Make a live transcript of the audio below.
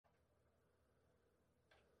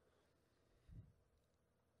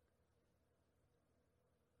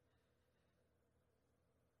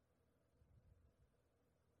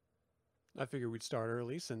I figured we'd start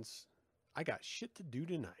early since I got shit to do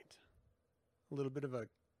tonight. A little bit of a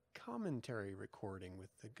commentary recording with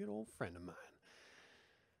a good old friend of mine.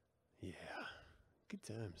 Yeah, good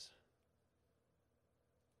times.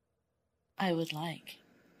 I would like,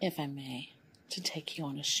 if I may, to take you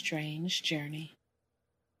on a strange journey.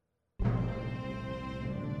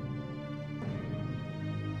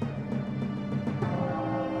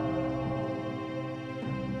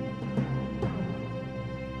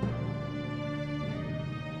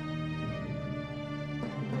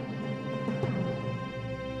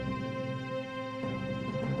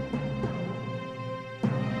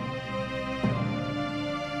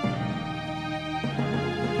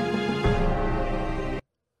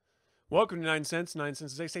 Welcome to 9 Cents. 9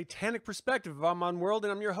 Cents is a satanic perspective of our modern world,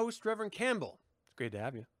 and I'm your host, Reverend Campbell. It's great to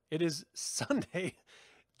have you. It is Sunday,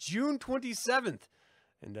 June 27th,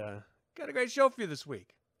 and got a great show for you this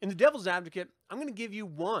week. In The Devil's Advocate, I'm going to give you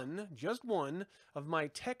just one, of my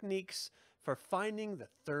techniques for finding the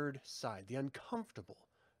third side, the uncomfortable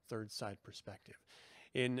third side perspective.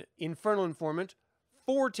 In Infernal Informant,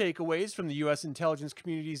 4 takeaways from the U.S. intelligence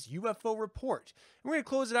community's UFO report. And we're going to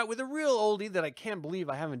close it out with a real oldie that I can't believe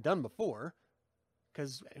I haven't done before,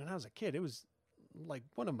 because when I was a kid, it was like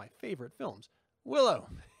one of my favorite films, Willow,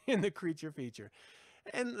 in the creature feature.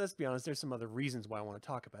 And let's be honest, there's some other reasons why I want to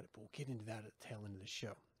talk about it, but we'll get into that at the tail end of the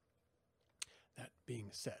show. That being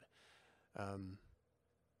said,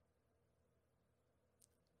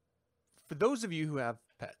 for those of you who have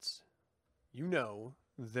pets, you know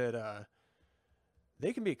that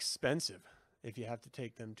they can be expensive if you have to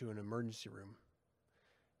take them to an emergency room.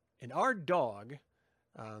 And our dog,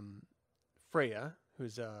 Freya,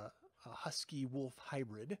 who's a husky wolf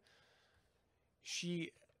hybrid, she,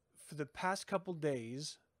 for the past couple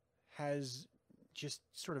days, has just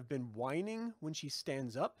sort of been whining when she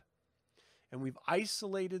stands up. And we've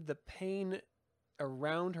isolated the pain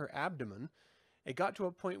around her abdomen. It got to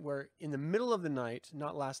a point where in the middle of the night,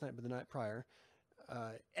 not last night, but the night prior,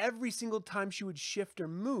 every single time she would shift or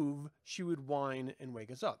move, she would whine and wake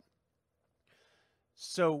us up.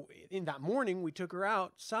 So in that morning, we took her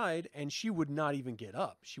outside and she would not even get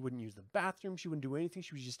up. She wouldn't use the bathroom. She wouldn't do anything.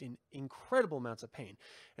 She was just in incredible amounts of pain.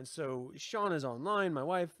 And so Shauna's online, my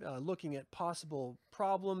wife, looking at possible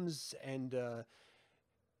problems. And,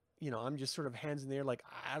 I'm just sort of hands in the air like,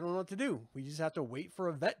 I don't know what to do. We just have to wait for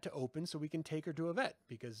a vet to open so we can take her to a vet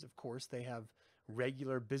because, of course, they have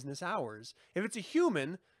regular business hours. If it's a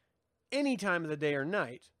human, any time of the day or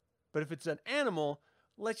night. But if it's an animal,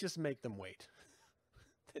 let's just make them wait.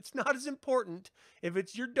 It's not as important. If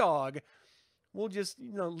it's your dog, we'll just,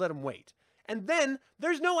 let them wait. And then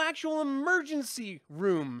there's no actual emergency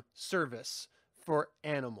room service for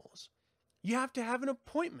animals. You have to have an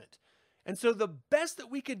appointment. And so the best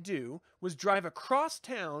that we could do was drive across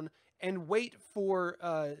town and wait for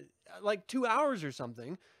like 2 hours or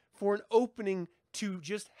something for an opening to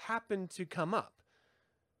just happen to come up.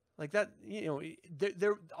 Like that,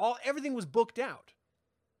 everything was booked out.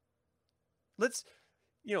 Let's,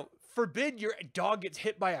 forbid your dog gets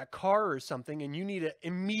hit by a car or something and you need an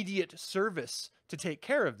immediate service to take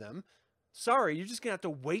care of them. Sorry, you're just going to have to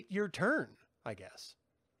wait your turn, I guess.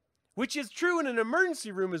 Which is true in an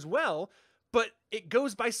emergency room as well, but it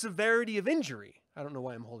goes by severity of injury. I don't know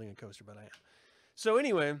why I'm holding a coaster, but I am. So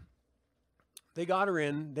anyway, they got her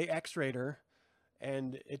in, they x-rayed her,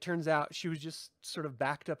 and it turns out she was just sort of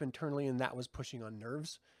backed up internally and that was pushing on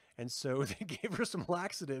nerves. And so they gave her some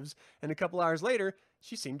laxatives, and a couple hours later,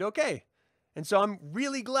 she seemed okay. And so I'm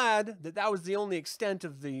really glad that that was the only extent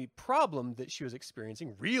of the problem that she was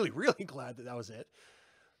experiencing. Really, really glad that that was it.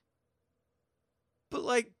 But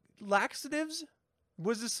like, laxatives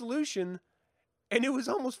was the solution, and it was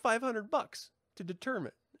almost $500 to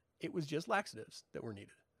determine it was just laxatives that were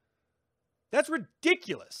needed. That's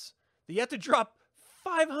ridiculous that you have to drop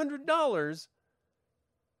 $500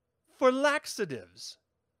 for laxatives.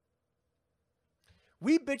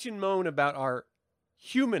 We bitch and moan about our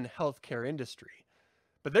human healthcare industry,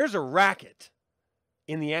 but there's a racket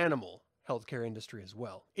in the animal healthcare industry as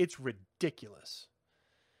well. It's ridiculous.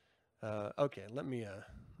 Okay, let me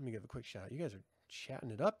give a quick shout out. You guys are chatting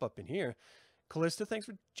it up in here. Callista, thanks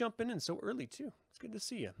for jumping in so early too. It's good to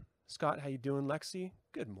see you. Scott, how you doing? Lexi,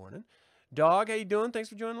 good morning. Dog, how you doing? Thanks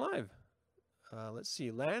for joining live. Let's see,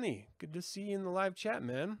 Lanny, good to see you in the live chat,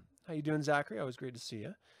 man. How you doing, Zachary? Always great to see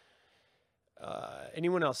you.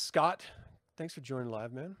 Anyone else? Scott, thanks for joining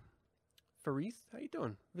live, man. Farith, how you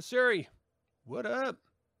doing? Vasari, what up?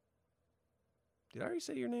 Did I already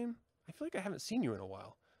say your name? I feel like I haven't seen you in a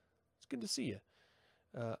while. It's good to see you.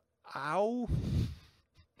 Ow.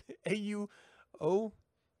 A-U-O-U.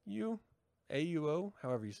 A-U-O,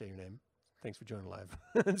 however you say your name. Thanks for joining live.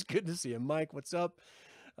 It's good to see you. Mike, what's up?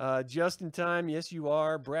 Just in time. Yes, you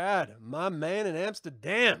are. Brad, my man in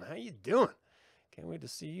Amsterdam. How you doing? Can't wait to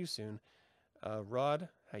see you soon. Rod,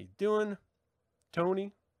 how you doing?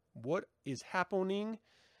 Tony, what is happening?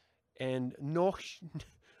 And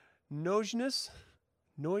Nojness?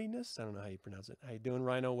 Noiness? I don't know how you pronounce it. How you doing,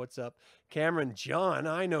 Rhino? What's up? Cameron, John,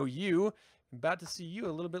 I know you. About to see you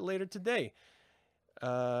a little bit later today.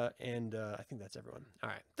 I think that's everyone. All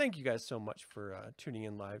right. Thank you guys so much for tuning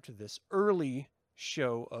in live to this early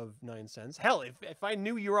show of 9 Cents. Hell, if I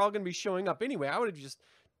knew you were all going to be showing up anyway, I would have just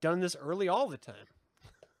done this early all the time.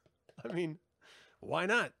 I mean, why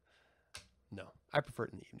not? No, I prefer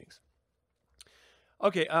it in the evenings.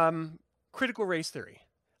 Okay, critical race theory.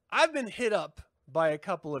 I've been hit up by a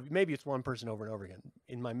couple of, maybe it's one person over and over again.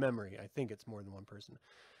 In my memory, I think it's more than one person,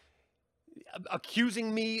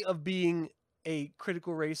 accusing me of being a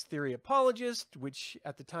critical race theory apologist, which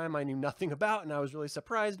at the time I knew nothing about and I was really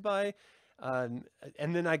surprised by. And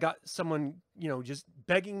then I got someone, just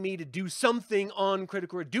begging me to do something on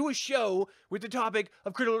do a show with the topic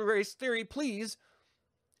of critical race theory, please.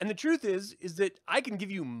 And the truth is that I can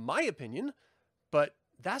give you my opinion, but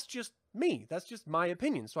that's just me. That's just my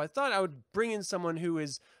opinion. So I thought I would bring in someone who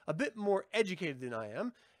is a bit more educated than I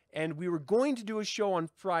am. And we were going to do a show on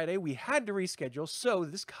Friday. We had to reschedule. So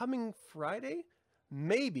this coming Friday,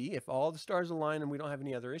 maybe, if all the stars align and we don't have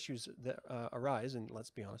any other issues that arise, and let's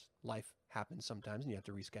be honest, life happens sometimes and you have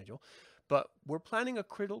to reschedule, but we're planning a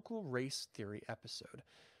critical race theory episode.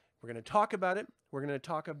 We're going to talk about it. We're going to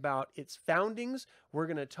talk about its foundings. We're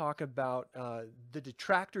going to talk about the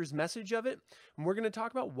detractors' message of it. And we're going to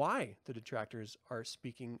talk about why the detractors are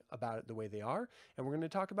speaking about it the way they are. And we're going to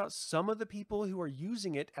talk about some of the people who are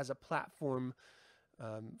using it as a platform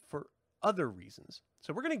for other reasons.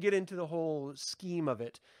 So we're going to get into the whole scheme of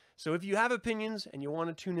it. So if you have opinions and you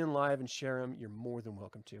want to tune in live and share them, you're more than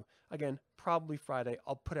welcome to. Again, probably Friday.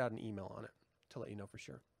 I'll put out an email on it to let you know for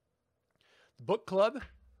sure. The book club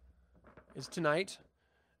is tonight.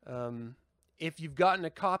 If you've gotten a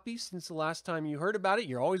copy since the last time you heard about it,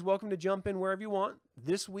 you're always welcome to jump in wherever you want.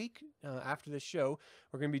 This week, after this show,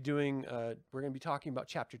 we're going to be talking about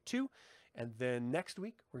chapter 2, and then next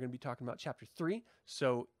week we're going to be talking about chapter 3.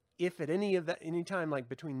 So if at any time like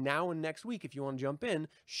between now and next week, if you want to jump in,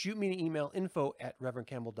 shoot me an email,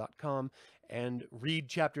 info@reverendcampbell.com, and read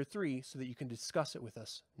chapter 3 so that you can discuss it with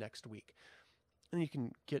us next week. And you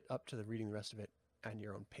can get up to reading the rest of it at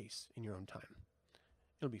your own pace, in your own time.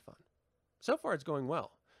 It'll be fun. So far, it's going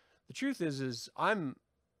well. The truth is I'm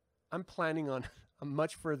planning on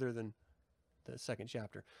much further than the second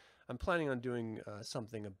chapter. I'm planning on doing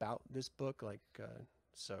something about this book,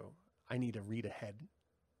 so I need to read ahead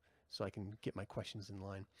so I can get my questions in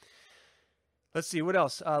line. Let's see, what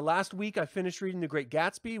else? Last week, I finished reading The Great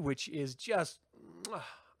Gatsby, which is just,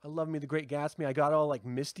 I love me The Great Gatsby. I got all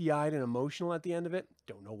misty-eyed and emotional at the end of it.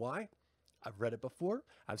 Don't know why. I've read it before.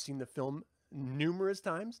 I've seen the film numerous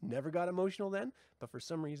times. Never got emotional then, but for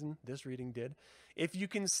some reason, this reading did. If you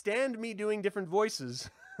can stand me doing different voices,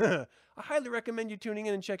 I highly recommend you tuning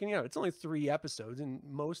in and checking it out. It's only 3 episodes, and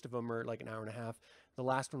most of them are like an hour and a half. The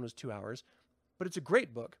last one was 2 hours, but it's a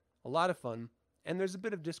great book, a lot of fun, and there's a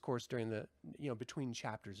bit of discourse during the, between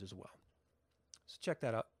chapters as well. So check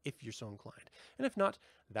that out if you're so inclined. And if not,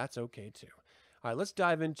 that's okay too. All right, let's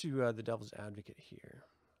dive into the Devil's Advocate here.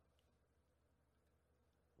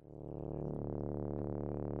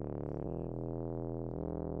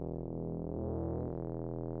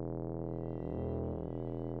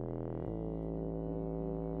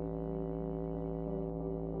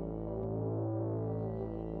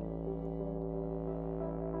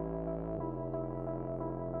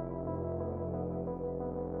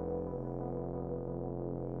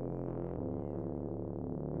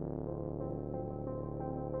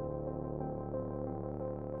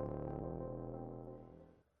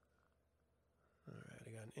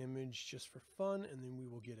 Image just for fun, and then we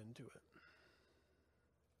will get into it.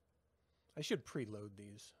 I should preload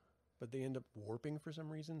these, but they end up warping for some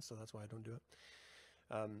reason, so that's why I don't do it.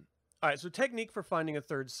 All right, so technique for finding a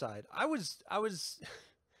third side. I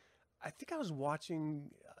think I was watching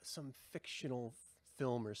some fictional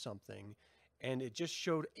film or something, and it just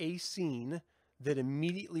showed a scene that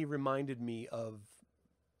immediately reminded me of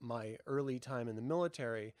my early time in the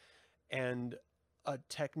military and a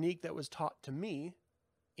technique that was taught to me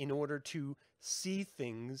in order to see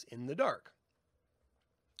things in the dark.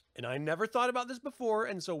 And I never thought about this before,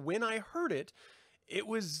 and so when I heard it, it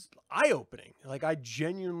was eye-opening. I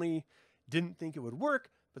genuinely didn't think it would work,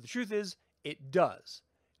 but the truth is, it does.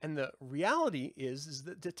 And the reality is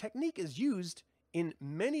that the technique is used in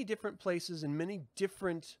many different places, in many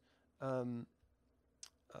different um,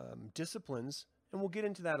 disciplines, and we'll get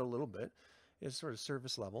into that a little bit, is sort of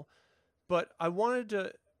surface level. But I wanted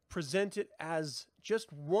to present it as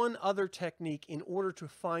just one other technique in order to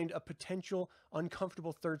find a potential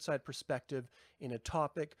uncomfortable third side perspective in a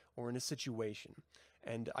topic or in a situation.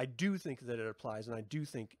 And I do think that it applies, and I do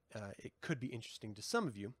think it could be interesting to some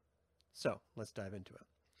of you. So let's dive into it.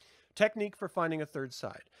 Technique for finding a third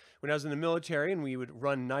side. When I was in the military and we would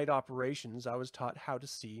run night operations, I was taught how to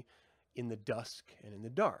see in the dusk and in the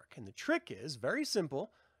dark. And the trick is very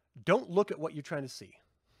simple. Don't look at what you're trying to see.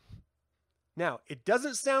 Now, it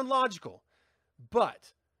doesn't sound logical,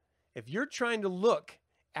 but if you're trying to look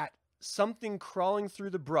at something crawling through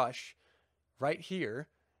the brush right here,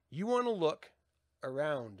 you want to look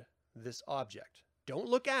around this object. Don't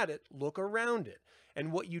look at it, look around it.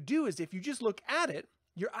 And what you do is if you just look at it,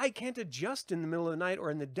 your eye can't adjust in the middle of the night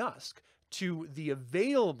or in the dusk to the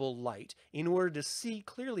available light in order to see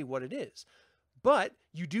clearly what it is. But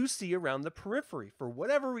you do see around the periphery. For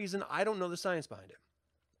whatever reason, I don't know the science behind it.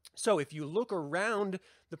 So if you look around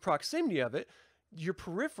the proximity of it, your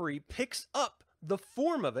periphery picks up the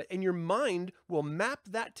form of it, and your mind will map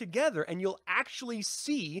that together, and you'll actually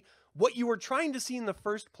see what you were trying to see in the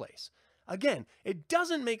first place. Again, it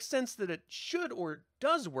doesn't make sense that it should or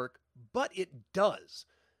does work, but it does.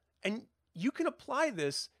 And you can apply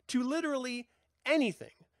this to literally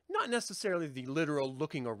anything. Not necessarily the literal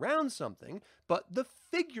looking around something, but the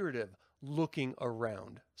figurative looking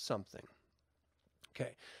around something.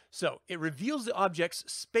 Okay, so it reveals the objects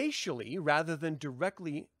spatially rather than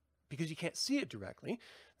directly, because you can't see it directly.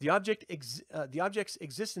 The object's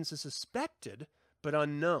existence is suspected but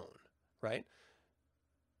unknown, right?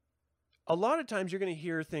 A lot of times you're going to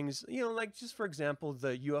hear things, like just for example,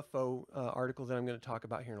 the UFO article that I'm going to talk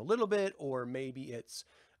about here in a little bit, or maybe it's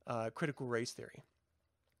critical race theory.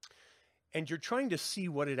 And you're trying to see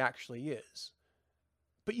what it actually is.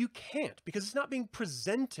 But you can't, because it's not being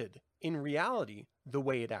presented in reality the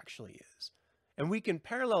way it actually is. And we can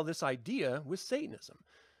parallel this idea with Satanism.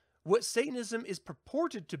 What Satanism is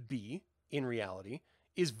purported to be in reality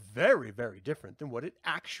is very, very different than what it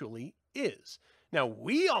actually is. Now,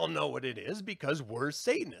 we all know what it is because we're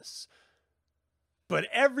Satanists. But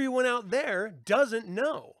everyone out there doesn't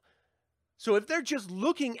know. So if they're just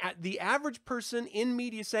looking at the average person in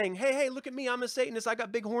media saying, hey, look at me, I'm a Satanist, I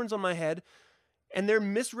got big horns on my head, and they're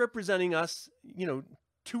misrepresenting us,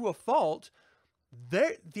 to a fault,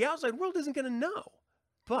 the outside world isn't going to know.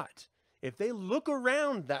 But if they look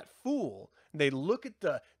around that fool, they look at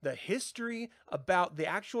the history about the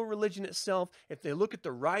actual religion itself, if they look at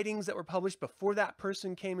the writings that were published before that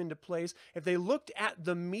person came into place, if they looked at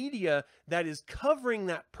the media that is covering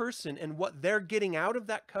that person and what they're getting out of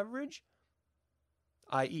that coverage,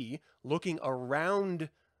 i.e., looking around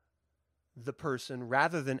the person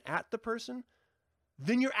rather than at the person,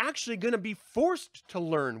 then you're actually going to be forced to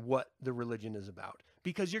learn what the religion is about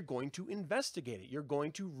because you're going to investigate it. You're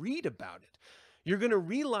going to read about it. You're going to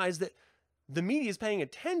realize that the media is paying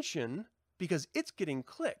attention because it's getting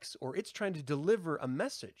clicks or it's trying to deliver a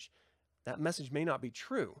message. That message may not be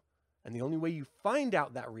true. And the only way you find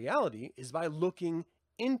out that reality is by looking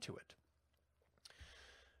into it.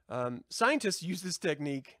 Scientists use this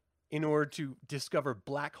technique in order to discover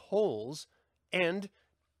black holes and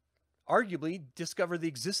arguably discover the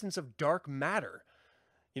existence of dark matter.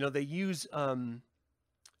 They use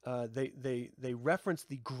they reference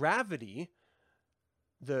the gravity,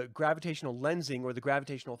 the gravitational lensing or the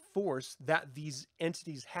gravitational force that these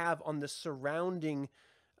entities have on the surrounding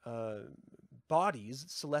bodies,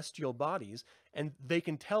 celestial bodies, and they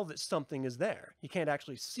can tell that something is there. You can't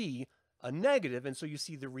actually see a negative, and so you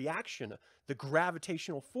see the reaction, the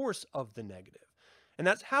gravitational force of the negative. And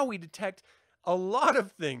that's how we detect a lot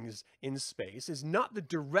of things in space, is not the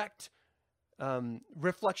direct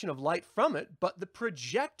reflection of light from it, but the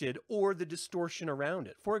projected or the distortion around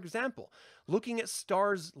it. For example, looking at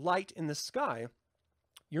stars' light in the sky,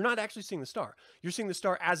 you're not actually seeing the star. You're seeing the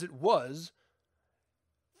star as it was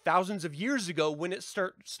thousands of years ago when it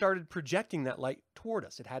started projecting that light toward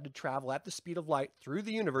us. It had to travel at the speed of light through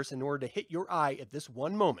the universe in order to hit your eye at this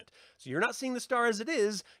one moment. So you're not seeing the star as it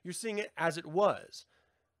is, you're seeing it as it was.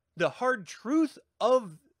 The hard truth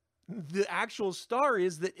of the actual star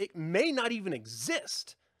is that it may not even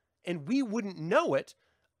exist, and we wouldn't know it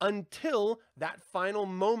until that final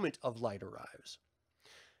moment of light arrives.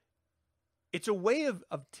 It's a way of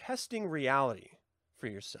testing reality for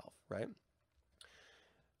yourself, right?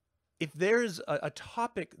 If there's a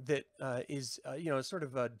topic that is sort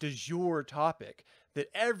of a du jour topic that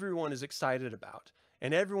everyone is excited about,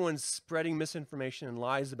 and everyone's spreading misinformation and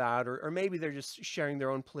lies about, or maybe they're just sharing their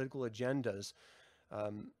own political agendas,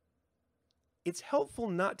 it's helpful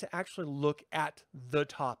not to actually look at the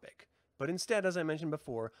topic, but instead, as I mentioned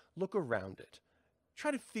before, look around it.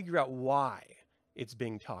 Try to figure out why it's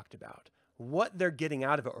being talked about, what they're getting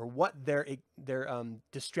out of it, or what they're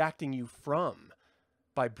distracting you from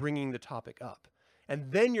by bringing the topic up.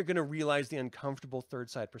 And then you're going to realize the uncomfortable third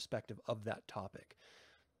side perspective of that topic.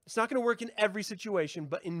 It's not going to work in every situation,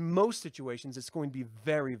 but in most situations, it's going to be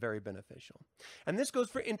very, very beneficial. And this goes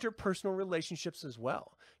for interpersonal relationships as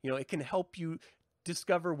well. It can help you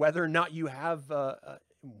discover whether or not you have,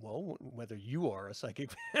 whether you are a psychic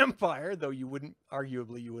vampire, though you wouldn't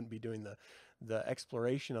be doing the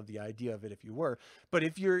exploration of the idea of it if you were. But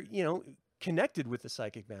if you're, connected with a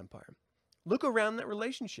psychic vampire, look around that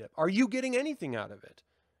relationship. Are you getting anything out of it?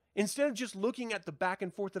 Instead of just looking at the back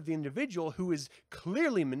and forth of the individual who is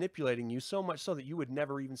clearly manipulating you so much so that you would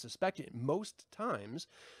never even suspect it most times,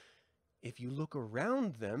 if you look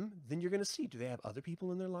around them, then you're going to see, do they have other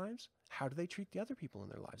people in their lives? How do they treat the other people in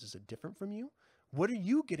their lives? Is it different from you? What are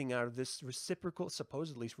you getting out of this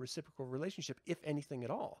supposedly reciprocal relationship, if anything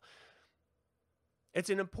at all? It's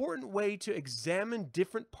an important way to examine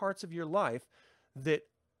different parts of your life that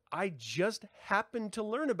I just happened to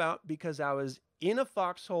learn about because I was in a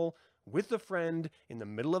foxhole with a friend in the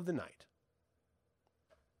middle of the night.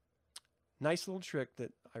 Nice little trick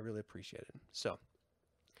that I really appreciated. So,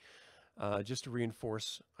 just to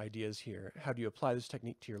reinforce ideas here, how do you apply this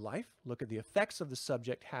technique to your life? Look at the effects of the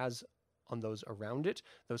subject has on those around it,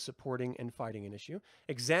 those supporting and fighting an issue.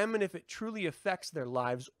 Examine if it truly affects their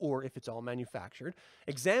lives or if it's all manufactured.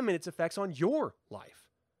 Examine its effects on your life.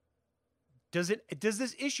 Does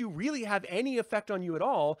this issue really have any effect on you at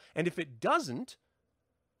all? And if it doesn't,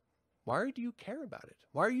 why do you care about it?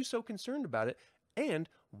 Why are you so concerned about it? And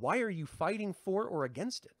why are you fighting for or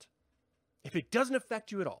against it? If it doesn't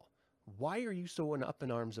affect you at all, why are you so up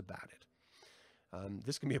in arms about it?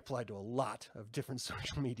 This can be applied to a lot of different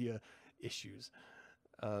social media issues.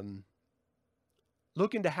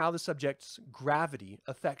 Look into how the subject's gravity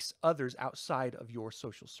affects others outside of your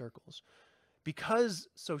social circles. Because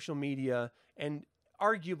social media, and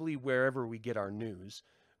arguably wherever we get our news,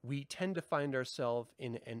 we tend to find ourselves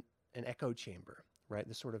in an echo chamber, right?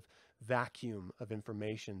 This sort of vacuum of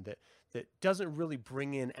information that doesn't really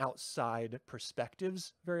bring in outside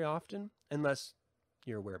perspectives very often, unless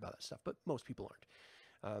you're aware about that stuff, but most people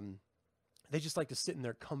aren't. They just like to sit in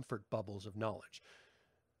their comfort bubbles of knowledge.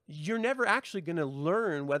 You're never actually going to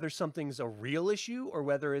learn whether something's a real issue or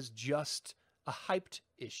whether it's just a hyped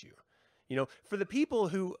issue. For the people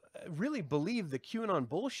who really believe the QAnon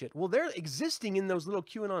bullshit, well, they're existing in those little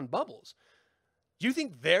QAnon bubbles. Do you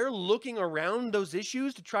think they're looking around those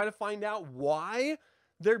issues to try to find out why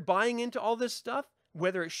they're buying into all this stuff?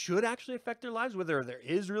 Whether it should actually affect their lives? Whether there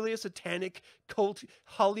is really a satanic cult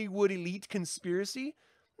Hollywood elite conspiracy?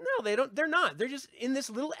 No, they don't. They're not. They're just in this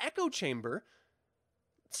little echo chamber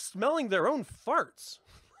smelling their own farts.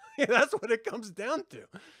 That's what it comes down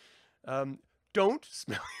to. Don't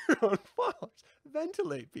smell your own farts.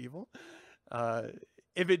 Ventilate, people.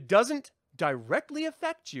 If it doesn't directly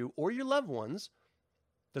affect you or your loved ones,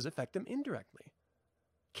 does it affect them indirectly?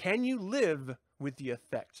 Can you live with the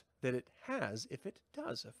effect that it has if it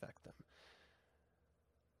does affect them?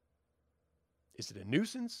 Is it a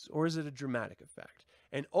nuisance or is it a dramatic effect?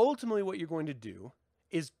 And ultimately what you're going to do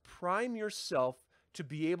is prime yourself to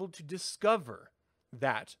be able to discover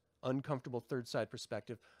that uncomfortable third side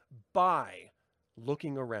perspective by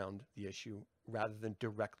looking around the issue rather than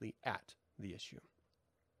directly at the issue.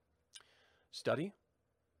 Study,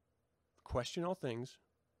 question all things,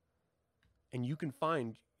 and you can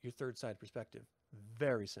find your third side perspective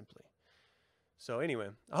very simply. So anyway,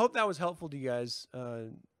 I hope that was helpful to you guys.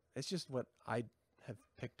 It's just what I have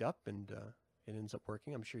picked up, and it ends up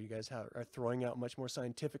working. I'm sure you guys are throwing out much more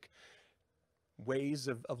scientific ways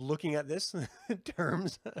of looking at this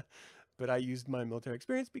terms, but I used my military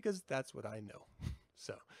experience because that's what I know.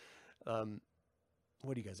 So,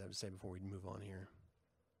 what do you guys have to say before we move on here?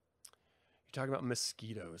 You're talking about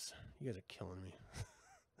mosquitoes. You guys are killing me.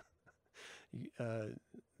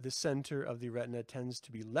 The center of the retina tends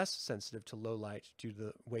to be less sensitive to low light due to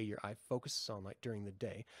the way your eye focuses on light during the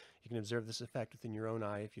day. You can observe this effect within your own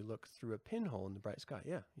eye if you look through a pinhole in the bright sky.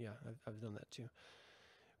 Yeah, I've done that too.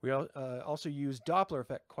 We also use Doppler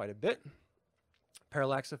effect quite a bit.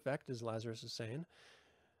 Parallax effect, as Lazarus is saying.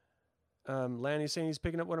 Lanny's saying he's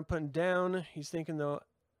picking up what I'm putting down. He's thinking, though,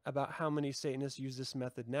 about how many Satanists use this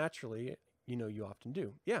method naturally. You often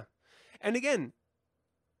do. Yeah. And again,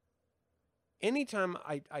 anytime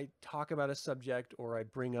I talk about a subject or I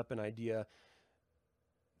bring up an idea,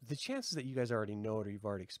 the chances that you guys already know it or you've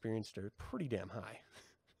already experienced it are pretty damn high.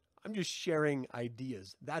 I'm just sharing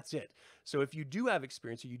ideas. That's it. So if you do have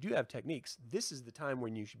experience or you do have techniques, this is the time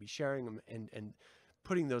when you should be sharing them and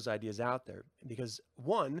putting those ideas out there. Because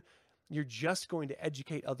one, you're just going to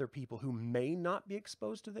educate other people who may not be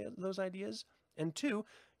exposed to those ideas. And two,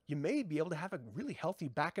 you may be able to have a really healthy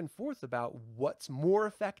back and forth about what's more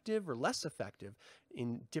effective or less effective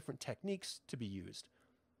in different techniques to be used.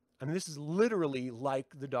 I mean, this is literally like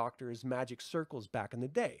the doctor's magic circles back in the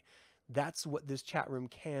day. That's what this chat room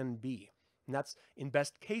can be. And that's, in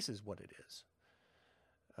best cases, what it is.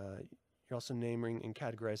 You're also naming and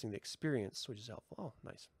categorizing the experience, which is helpful. Oh,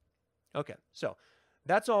 nice. Okay, so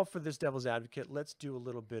that's all for this devil's advocate. Let's do a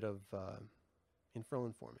little bit of infernal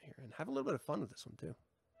informant here and have a little bit of fun with this one, too.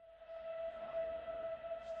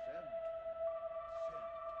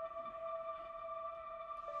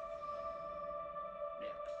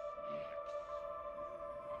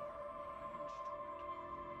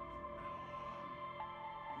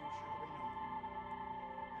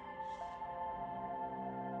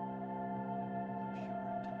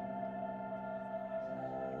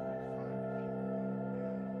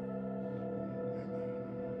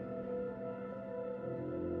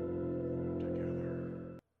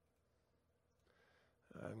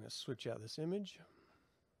 I'm going to switch out this image.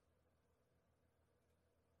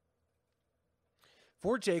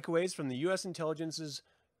 4 takeaways from the U.S. intelligence's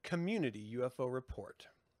community UFO report.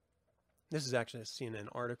 This is actually a CNN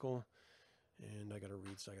article, and I got to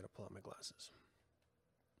read, so I got to pull out my glasses.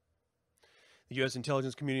 The U.S.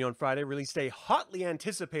 intelligence community on Friday released a hotly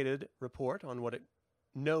anticipated report on what it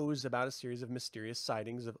knows about a series of mysterious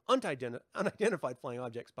sightings of unidentified flying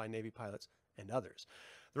objects by Navy pilots and others.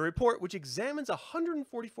 The report, which examines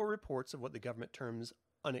 144 reports of what the government terms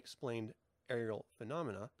unexplained aerial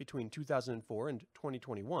phenomena between 2004 and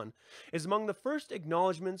 2021, is among the first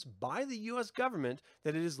acknowledgments by the U.S. government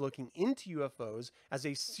that it is looking into UFOs as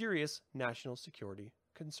a serious national security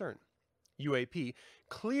concern. UAP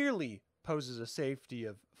clearly poses a safety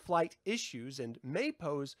of flight issues and may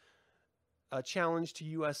pose a challenge to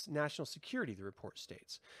U.S. national security, the report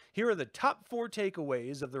states. Here are the top 4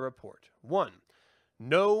 takeaways of the report. 1.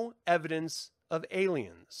 No evidence of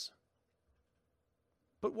aliens.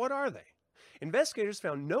 But what are they? Investigators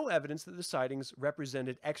found no evidence that the sightings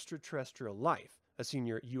represented extraterrestrial life, a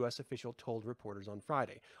senior U.S. official told reporters on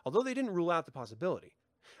Friday, although they didn't rule out the possibility.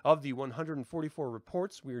 Of the 144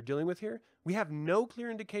 reports we are dealing with here, we have no clear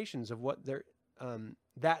indications of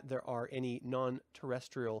that there are any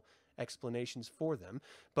non-terrestrial explanations for them,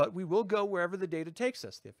 but we will go wherever the data takes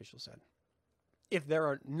us, the official said. If there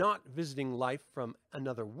are not visiting life from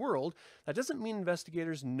another world, that doesn't mean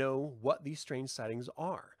investigators know what these strange sightings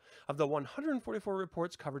are. Of the 144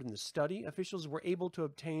 reports covered in the study, officials were able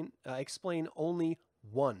to explain only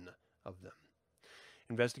 1 of them.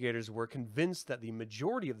 Investigators were convinced that the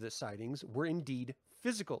majority of the sightings were indeed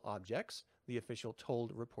physical objects, the official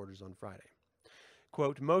told reporters on Friday.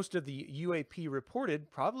 Quote, most of the UAP reported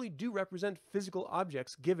probably do represent physical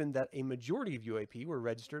objects, given that a majority of UAP were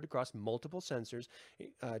registered across multiple sensors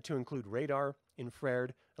to include radar,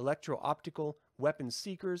 infrared, electro-optical, weapon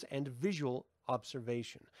seekers, and visual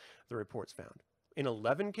observation, the reports found. In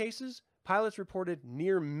 11 cases, pilots reported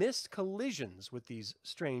near-miss collisions with these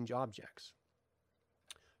strange objects.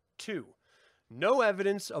 2. No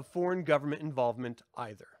evidence of foreign government involvement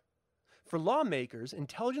either. For lawmakers,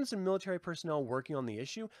 intelligence and military personnel working on the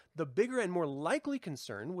issue, the bigger and more likely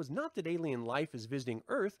concern was not that alien life is visiting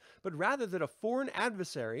Earth, but rather that a foreign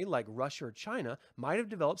adversary like Russia or China might have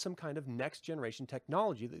developed some kind of next-generation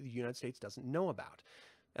technology that the United States doesn't know about.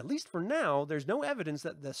 At least for now, there's no evidence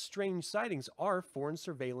that the strange sightings are foreign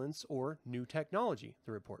surveillance or new technology,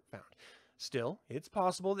 the report found. Still, it's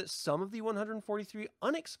possible that some of the 143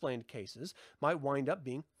 unexplained cases might wind up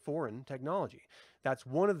being foreign technology. That's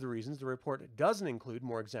one of the reasons the report doesn't include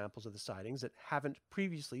more examples of the sightings that haven't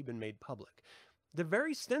previously been made public. They're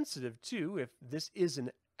very sensitive, too, if this is an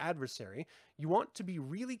adversary. You want to be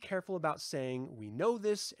really careful about saying, we know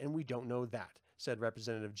this and we don't know that, said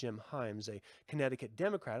Representative Jim Himes, a Connecticut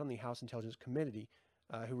Democrat on the House Intelligence Committee,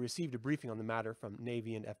 who received a briefing on the matter from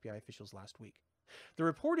Navy and FBI officials last week. The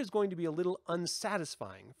report is going to be a little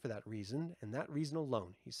unsatisfying for that reason, and that reason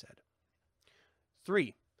alone, he said.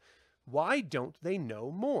 3. Why don't they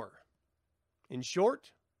know more? In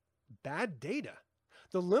short, bad data.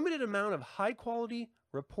 The limited amount of high-quality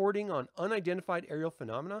reporting on unidentified aerial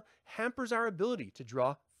phenomena hampers our ability to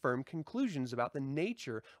draw firm conclusions about the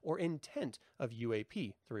nature or intent of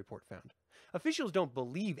UAP, the report found. Officials don't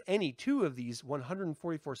believe any 2 of these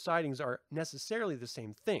 144 sightings are necessarily the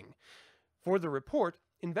same thing. For the report,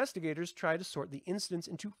 investigators try to sort the incidents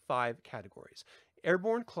into 5 categories.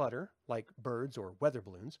 Airborne clutter, like birds or weather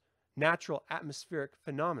balloons, natural atmospheric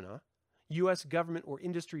phenomena, U.S. government or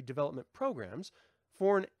industry development programs,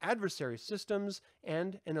 foreign adversary systems,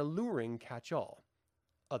 and an alluring catch-all,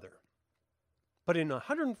 other. But in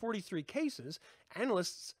 143 cases,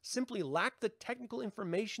 analysts simply lack the technical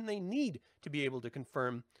information they need to be able to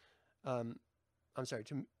to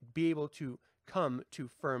be able to come to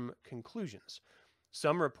firm conclusions.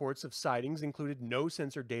 Some reports of sightings included no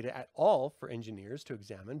sensor data at all for engineers to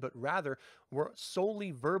examine, but rather were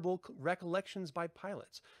solely verbal recollections by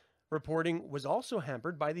pilots. Reporting was also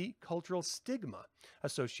hampered by the cultural stigma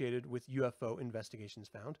associated with UFO investigations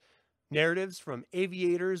found. Narratives from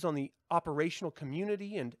aviators on the operational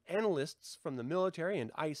community and analysts from the military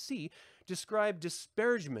and IC describe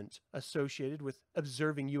disparagement associated with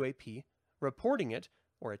observing UAP, reporting it,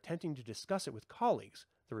 or attempting to discuss it with colleagues,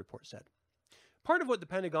 the report said. Part of what the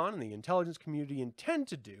Pentagon and the intelligence community intend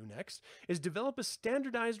to do next is develop a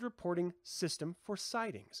standardized reporting system for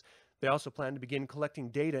sightings. They also plan to begin collecting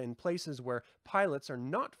data in places where pilots are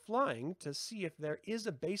not flying to see if there is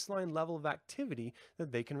a baseline level of activity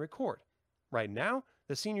that they can record. Right now,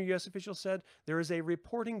 the senior U.S. official said there is a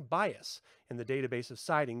reporting bias in the database of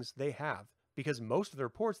sightings they have because most of the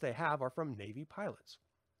reports they have are from Navy pilots.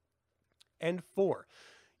 And 4,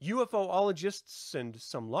 UFOologists and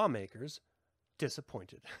some lawmakers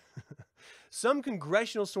disappointed. Some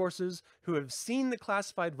congressional sources who have seen the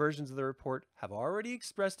classified versions of the report have already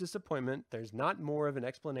expressed disappointment there's not more of an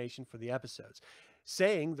explanation for the episodes,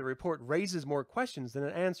 saying the report raises more questions than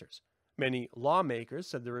it answers. Many lawmakers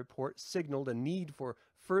said the report signaled a need for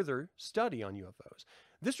further study on UFOs.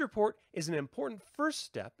 This report is an important first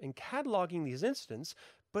step in cataloging these incidents,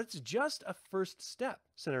 but it's just a first step,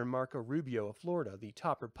 Senator Marco Rubio of Florida, the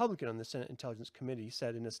top Republican on the Senate Intelligence Committee,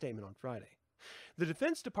 said in a statement on Friday. The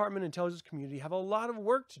Defense Department and intelligence community have a lot of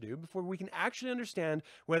work to do before we can actually understand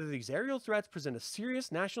whether these aerial threats present a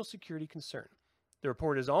serious national security concern. The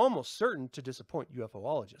report is almost certain to disappoint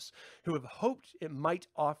UFOologists, who have hoped it might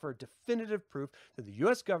offer definitive proof that the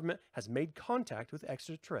U.S. government has made contact with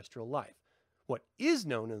extraterrestrial life, what is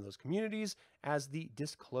known in those communities as the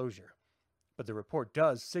disclosure. But the report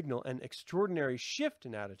does signal an extraordinary shift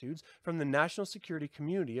in attitudes from the national security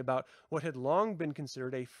community about what had long been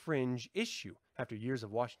considered a fringe issue after years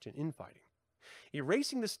of Washington infighting.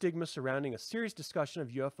 Erasing the stigma surrounding a serious discussion of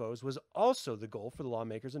UFOs was also the goal for the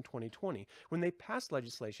lawmakers in 2020 when they passed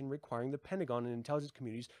legislation requiring the Pentagon and intelligence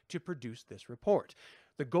communities to produce this report.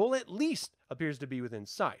 The goal at least appears to be within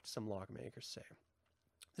sight, some lawmakers say.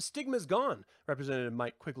 The stigma is gone, Representative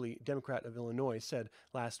Mike Quigley, Democrat of Illinois, said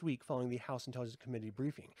last week following the House Intelligence Committee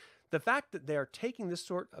briefing. The fact that they are taking this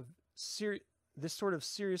sort of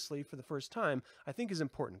seriously for the first time, I think is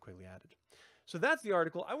important, Quigley added. So that's the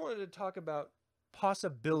article. I wanted to talk about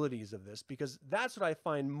possibilities of this because that's what I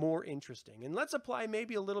find more interesting. And let's apply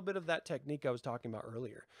maybe a little bit of that technique I was talking about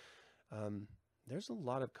earlier. There's a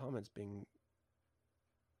lot of comments being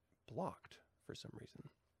blocked for some reason.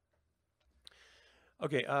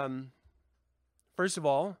 Okay, first of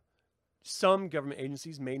all, some government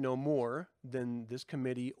agencies may know more than this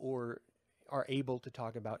committee or are able to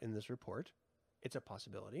talk about in this report. It's a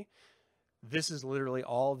possibility. This is literally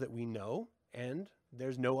all that we know, and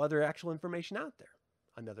there's no other actual information out there.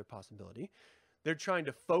 Another possibility. They're trying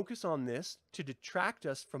to focus on this to detract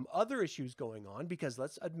us from other issues going on because,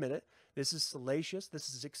 let's admit it, this is salacious, this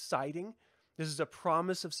is exciting. This is a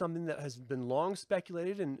promise of something that has been long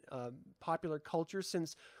speculated in popular culture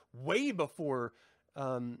since way before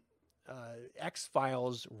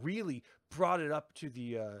X-Files really brought it up to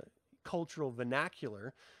the cultural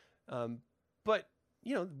vernacular. But,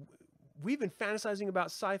 you know, we've been fantasizing about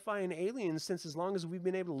sci-fi and aliens since as long as we've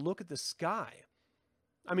been able to look at the sky.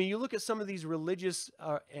 I mean, you look at some of these religious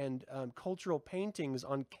and cultural paintings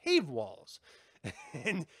on cave walls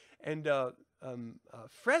and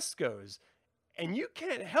frescoes, and you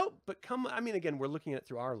can't help but I mean, again, we're looking at it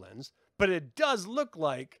through our lens, but it does look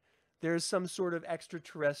like there's some sort of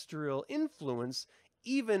extraterrestrial influence,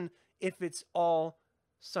 even if it's all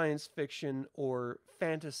science fiction or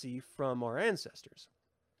fantasy from our ancestors,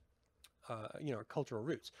 you know, our cultural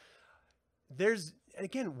roots.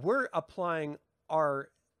 Again, we're applying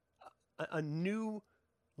a new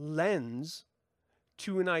lens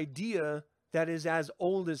to an idea that is as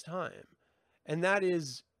old as time, and that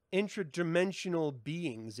is intradimensional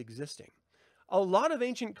beings existing. A lot of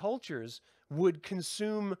ancient cultures would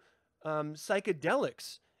consume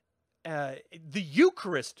psychedelics. The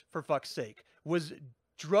Eucharist, for fuck's sake, was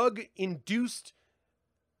drug-induced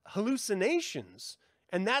hallucinations.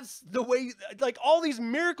 And that's the way, like, all these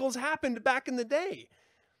miracles happened back in the day.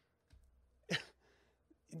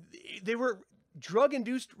 They were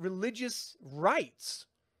drug-induced religious rites.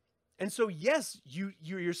 And so, yes,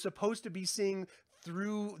 you're supposed to be seeing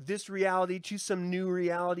through this reality to some new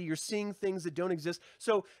reality. You're seeing things that don't exist.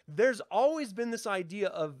 So there's always been this idea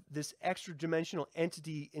of this extra dimensional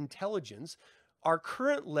entity intelligence. Our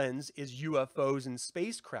current lens is UFOs and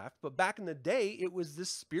spacecraft, but back in the day, it was this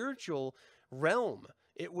spiritual realm.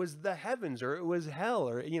 It was the heavens, or it was hell,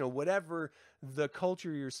 or whatever the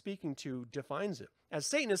culture you're speaking to defines it. As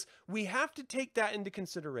Satanists, we have to take that into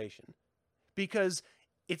consideration because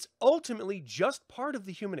it's ultimately just part of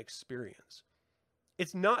the human experience.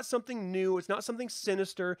 It's not something new. It's not something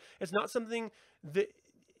sinister. It's not something that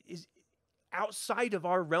is outside of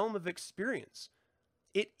our realm of experience.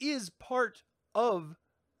 It is part of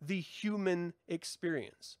the human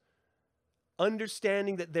experience.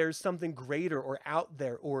 Understanding that there's something greater or out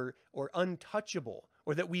there or untouchable,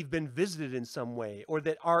 or that we've been visited in some way, or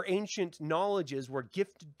that our ancient knowledges were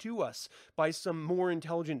gifted to us by some more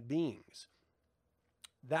intelligent beings.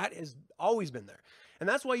 That has always been there. And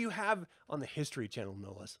that's why you have on the History Channel,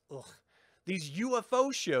 no less, these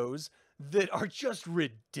UFO shows that are just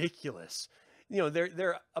ridiculous.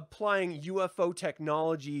 They're applying UFO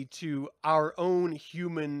technology to our own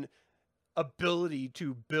human ability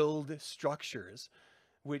to build structures,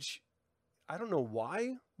 which I don't know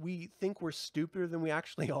why we think we're stupider than we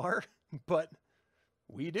actually are, but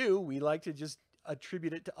we do. We like to just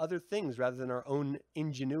attribute it to other things rather than our own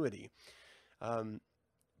ingenuity.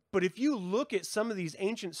 But if you look at some of these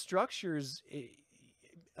ancient structures,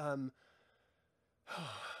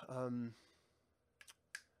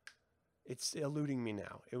 it's eluding me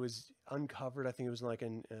now. It was uncovered. I think it was like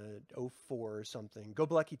in 04 or something.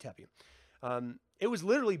 Göbekli Tepe. It was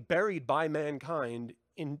literally buried by mankind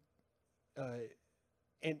and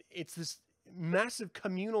it's this massive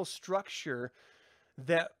communal structure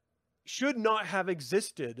that should not have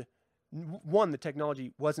existed. One, the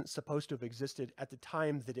technology wasn't supposed to have existed at the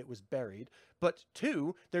time that it was buried. But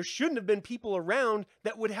two, there shouldn't have been people around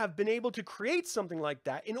that would have been able to create something like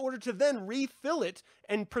that in order to then refill it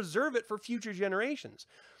and preserve it for future generations.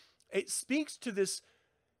 It speaks to this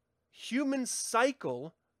human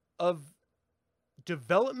cycle of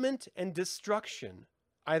development and destruction,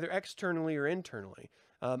 either externally or internally.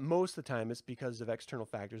 Most of the time it's because of external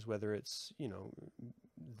factors, whether it's,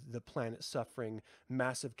 the planet suffering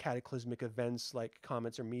massive cataclysmic events like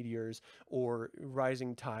comets or meteors, or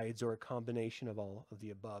rising tides, or a combination of all of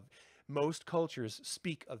the above. Most cultures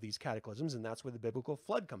speak of these cataclysms, and that's where the biblical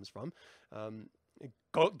flood comes from.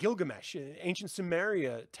 Gilgamesh, ancient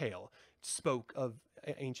Sumeria tale, spoke of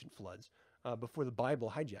ancient floods before the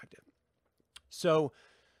Bible hijacked it. So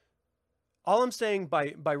all I'm saying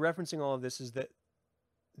by referencing all of this is that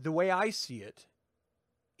the way I see it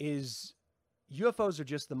is UFOs are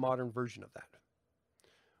just the modern version of that.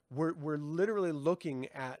 We're literally looking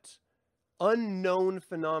at unknown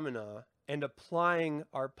phenomena and applying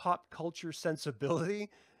our pop culture sensibility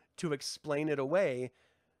to explain it away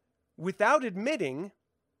without admitting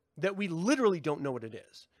that we literally don't know what it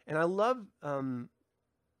is. And I love Neil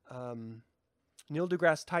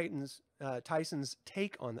deGrasse Tyson's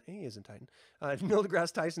take on the he isn't Titan. Neil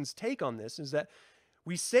deGrasse Tyson's take on this is that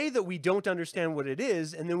we say that we don't understand what it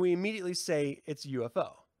is, and then we immediately say it's a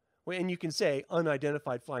UFO. And you can say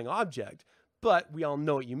unidentified flying object, but we all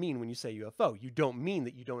know what you mean when you say UFO. You don't mean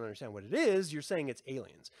that you don't understand what it is. You're saying it's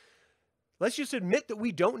aliens. Let's just admit that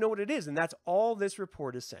we don't know what it is, and that's all this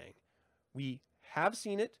report is saying. We have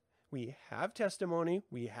seen it. We have testimony.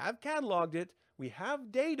 We have cataloged it. We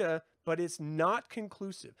have data, but it's not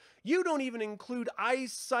conclusive. You don't even include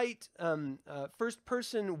eyesight,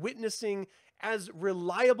 first-person witnessing as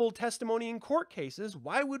reliable testimony in court cases.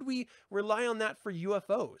 Why would we rely on that for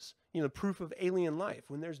UFOs? Proof of alien life,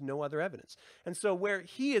 when there's no other evidence. And so where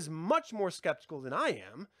he is much more skeptical than I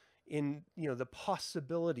am in, the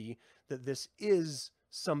possibility that this is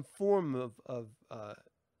some form of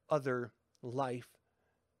other life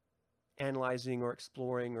analyzing or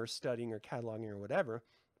exploring or studying or cataloging or whatever,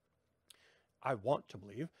 I want to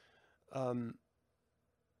believe.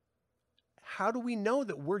 How do we know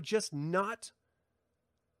that we're just not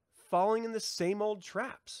falling in the same old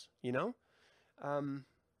traps,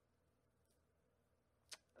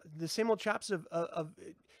 The same old traps of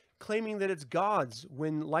claiming that it's God's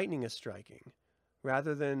when lightning is striking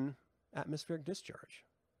rather than atmospheric discharge.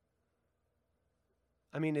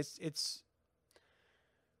 I mean, it's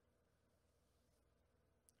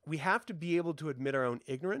we have to be able to admit our own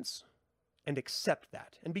ignorance and accept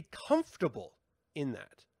that and be comfortable in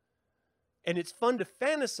that. And it's fun to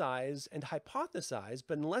fantasize and hypothesize,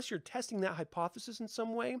 but unless you're testing that hypothesis in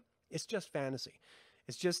some way, it's just fantasy.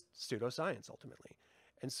 It's just pseudoscience ultimately.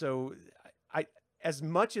 And so as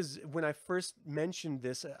much as when I first mentioned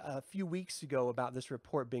this a few weeks ago about this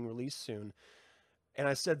report being released soon, and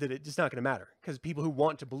I said that it's not going to matter because people who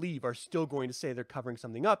want to believe are still going to say they're covering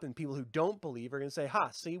something up, and people who don't believe are going to say, ha,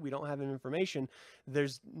 see, we don't have any information.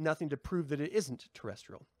 There's nothing to prove that it isn't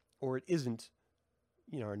terrestrial, or it isn't,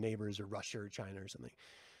 our neighbors or Russia or China or something.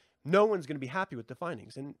 No one's going to be happy with the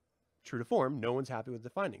findings. And true to form, no one's happy with the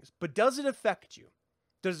findings. But does it affect you?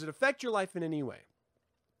 Does it affect your life in any way?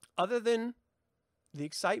 Other than the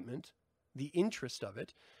excitement, the interest of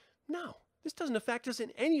it, no. This doesn't affect us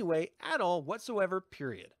in any way at all whatsoever,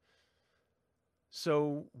 period.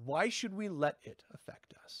 So why should we let it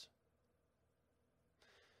affect us?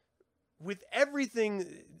 With everything,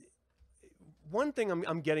 one thing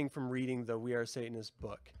I'm getting from reading the We Are Satanists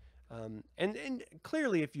book, and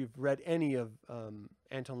clearly if you've read any of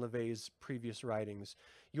Anton LaVey's previous writings,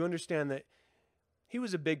 you understand that he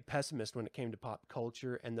was a big pessimist when it came to pop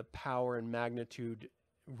culture and the power and magnitude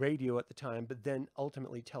radio at the time, but then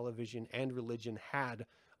ultimately television and religion had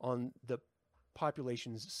on the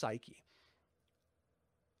population's psyche.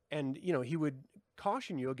 And, he would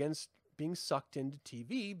caution you against being sucked into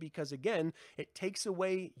TV because, again, it takes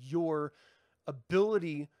away your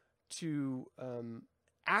ability to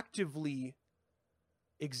actively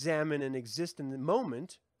examine and exist in the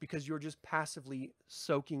moment because you're just passively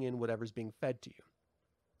soaking in whatever's being fed to you.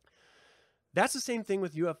 That's the same thing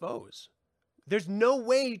with UFOs. There's no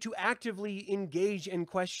way to actively engage and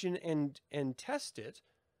question and test it.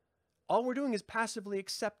 All we're doing is passively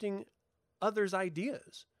accepting others'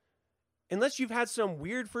 ideas. Unless you've had some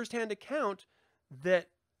weird firsthand account that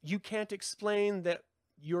you can't explain that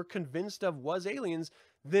you're convinced of was aliens,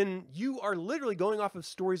 then you are literally going off of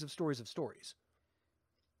stories of stories of stories.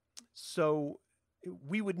 So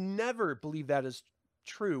we would never believe that is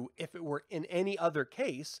true if it were in any other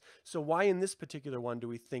case. So why in this particular one do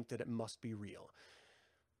we think that it must be real?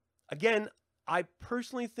 Again, I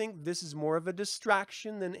personally think this is more of a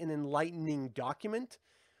distraction than an enlightening document.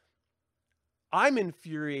 I'm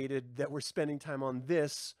infuriated that we're spending time on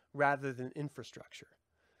this rather than infrastructure.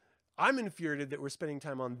 I'm infuriated that we're spending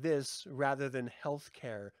time on this rather than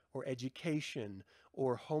healthcare or education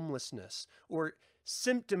or homelessness or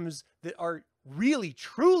symptoms that are really,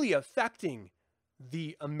 truly affecting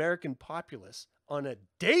the American populace on a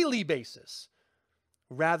daily basis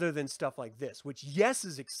rather than stuff like this, which, yes,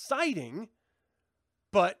 is exciting,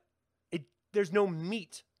 but there's no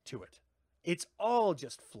meat to it. It's all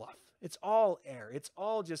just fluff. It's all air. It's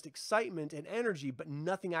all just excitement and energy, but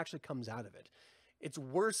nothing actually comes out of it. It's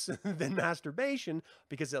worse than masturbation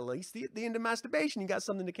because at least at the end of masturbation, you got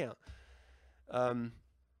something to count. I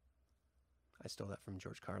stole that from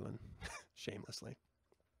George Carlin, shamelessly.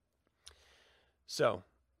 So,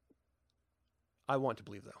 I want to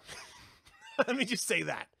believe, though. Let me just say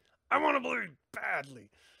that. I want to believe badly.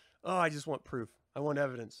 Oh, I just want proof. I want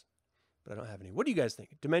evidence. But I don't have any. What do you guys think?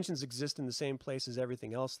 Dimensions exist in the same place as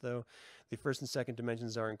everything else, though. The first and second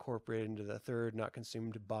dimensions are incorporated into the third, not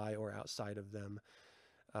consumed by or outside of them.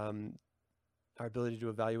 Our ability to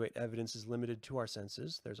evaluate evidence is limited to our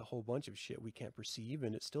senses. There's a whole bunch of shit we can't perceive,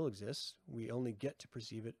 and it still exists. We only get to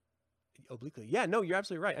perceive it obliquely. Yeah, no, you're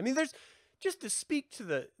absolutely right. I mean, there's just to speak to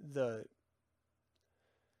the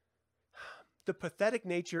pathetic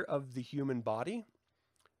nature of the human body.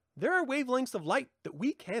 There are wavelengths of light that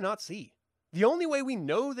we cannot see. The only way we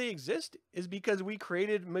know they exist is because we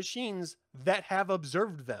created machines that have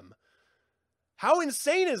observed them. How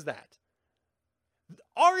insane is that?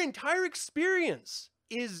 Our entire experience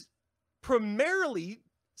is primarily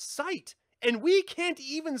sight, and we can't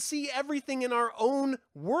even see everything in our own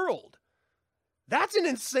world. That's an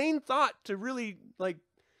insane thought to really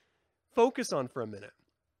focus on for a minute.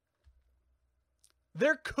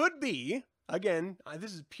 There could be, again,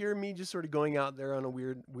 this is pure me just sort of going out there on a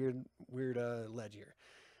weird ledge here.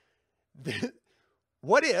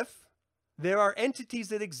 What if there are entities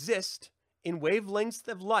that exist in wavelengths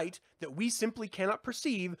of light that we simply cannot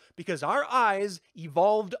perceive because our eyes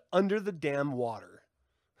evolved under the damn water?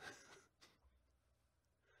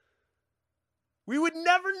 We would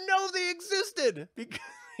never know they existed because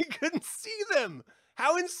we couldn't see them.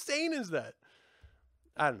 How insane is that?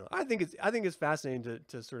 I don't know. I think it's fascinating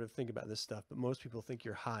to sort of think about this stuff, but most people think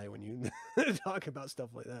you're high when you talk about stuff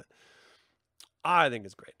like that. I think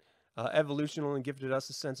it's great. Evolution only gifted us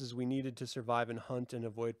the senses we needed to survive and hunt and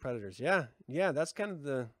avoid predators. Yeah, that's kind of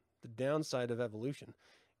the downside of evolution.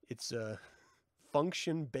 It's a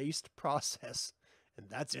function-based process, and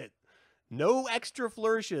that's it. No extra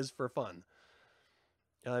flourishes for fun.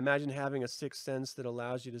 Imagine having a sixth sense that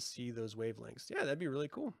allows you to see those wavelengths. Yeah, that'd be really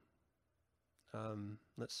cool.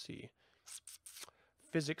 Let's see.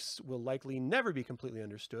 physics will likely never be completely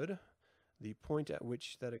understood. The point at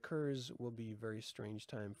which that occurs will be a very strange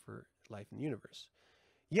time for life in the universe.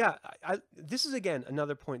 Yeah, this is again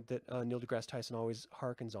another point that Neil deGrasse Tyson always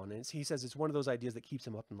harkens on. And he says it's one of those ideas that keeps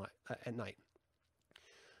him up at night.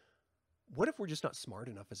 What if we're just not smart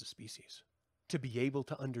enough as a species to be able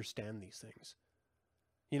to understand these things?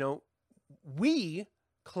 You know, we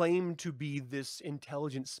claim to be this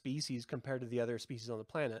intelligent species compared to the other species on the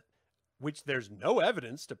planet, which there's no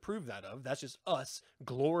evidence to prove that of. That's just us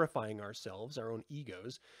glorifying ourselves, our own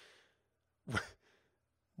egos.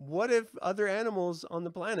 What if other animals on the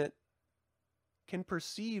planet can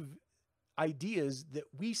perceive ideas that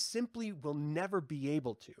we simply will never be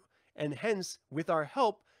able to? And hence, with our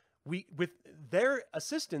help, with their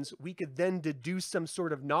assistance, we could then deduce some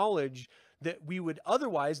sort of knowledge that we would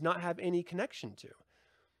otherwise not have any connection to.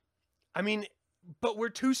 I mean, but we're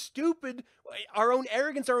too stupid. Our own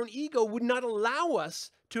arrogance, our own ego would not allow us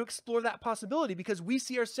to explore that possibility because we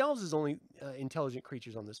see ourselves as only intelligent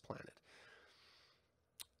creatures on this planet.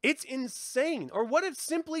 It's insane. Or what if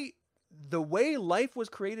simply the way life was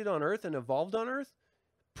created on Earth and evolved on Earth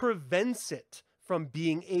prevents it from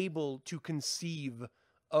being able to conceive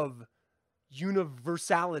of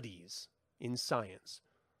universalities in science?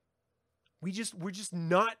 We're just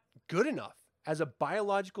not good enough as a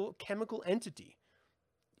biological chemical entity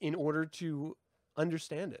in order to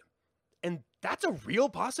understand it. And that's a real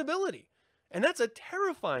possibility. And that's a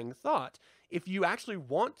terrifying thought if you actually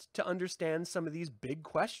want to understand some of these big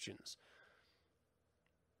questions.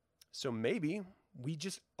 So maybe we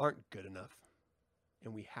just aren't good enough,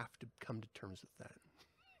 and we have to come to terms with that.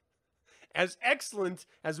 As excellent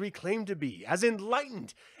as we claim to be, as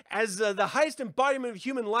enlightened as the highest embodiment of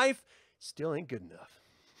human life, still ain't good enough.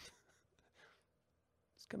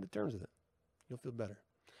 Let's come to terms with it. You'll feel better.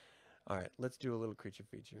 All right, let's do a little creature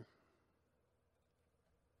feature.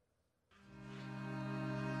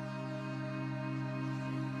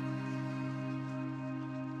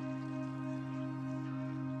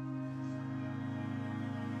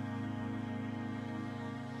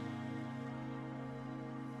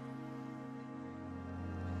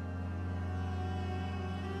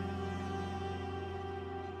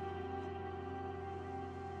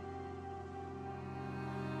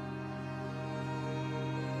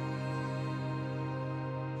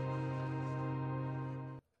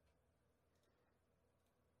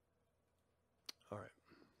 All right.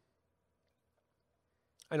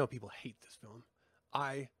 I know people hate this film.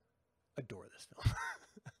 I adore this film.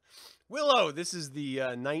 Willow. This is the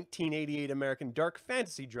 1988 American dark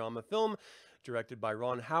fantasy drama film directed by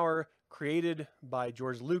Ron Howard, created by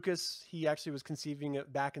George Lucas. He actually was conceiving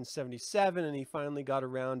it back in '77, and he finally got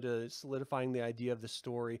around to solidifying the idea of the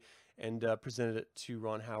story and presented it to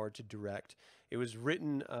Ron Howard to direct. It was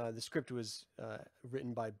written, the script was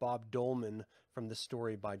written by Bob Dolman from the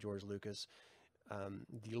story by George Lucas.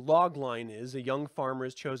 The log line is a young farmer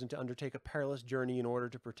is chosen to undertake a perilous journey in order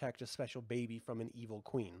to protect a special baby from an evil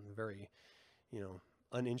queen. Very,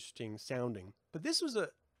 uninteresting sounding. But this was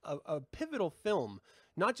a pivotal film,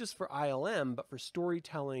 not just for ILM, but for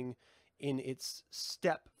storytelling in its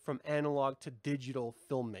step from analog to digital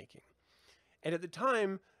filmmaking. And at the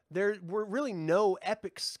time, there were really no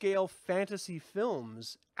epic scale fantasy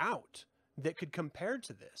films out that could compare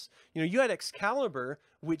to this. You had Excalibur,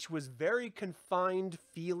 which was very confined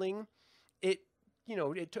feeling.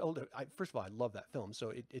 First of all, I love that film. So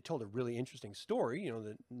it told a really interesting story,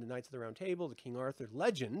 the Knights of the Round Table, the King Arthur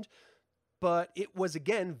legend, but it was,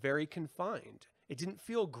 again, very confined. It didn't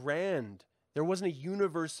feel grand. There wasn't a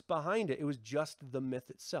universe behind it. It was just the myth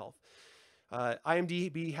itself.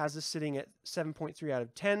 IMDb has this sitting at 7.3 out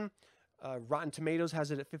of 10. Rotten Tomatoes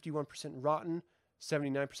has it at 51% rotten,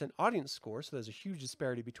 79% audience score, so there's a huge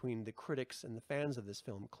disparity between the critics and the fans of this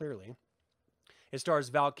film, clearly. It stars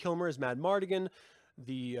Val Kilmer as Mad Mardigan,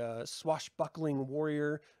 the swashbuckling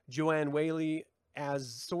warrior, Joanne Whaley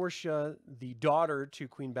as Sorsha, the daughter to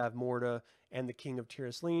Queen Bavmorda and the King of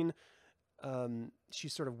Tirasleen.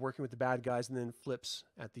 She's sort of working with the bad guys and then flips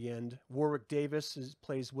at the end. Warwick Davis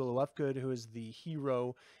plays Willow Ufgood, who is the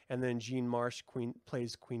hero, and then Jean Marsh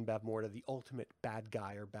plays Queen Bavmorda, the ultimate bad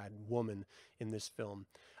guy or bad woman in this film.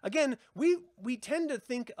 Again, we tend to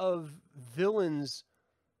think of villains.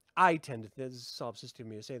 I tend to. This is solipsistic to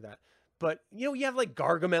me to say that. But, you have like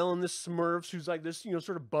Gargamel and the Smurfs, who's like this,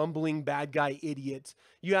 sort of bumbling bad guy idiot.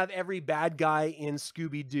 You have every bad guy in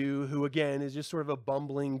Scooby-Doo, who, again, is just sort of a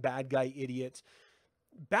bumbling bad guy idiot.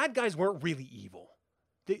 Bad guys weren't really evil.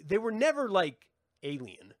 They were never like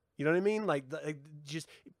Alien. You know what I mean? Like just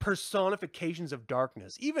personifications of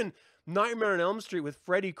darkness. Even Nightmare on Elm Street with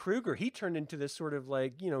Freddy Krueger, he turned into this sort of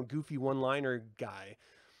like, goofy one-liner guy.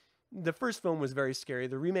 The first film was very scary.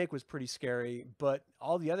 The remake was pretty scary, but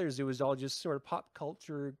all the others, it was all just sort of pop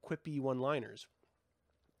culture, quippy one-liners.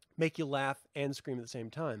 Make you laugh and scream at the same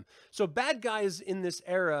time. So bad guys in this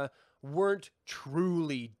era weren't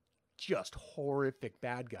truly just horrific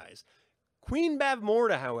bad guys. Queen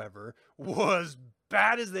Bavmorda, however, was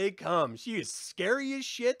bad as they come. She is scary as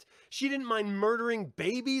shit. She didn't mind murdering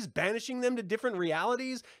babies, banishing them to different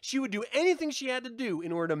realities. She would do anything she had to do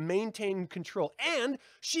in order to maintain control. And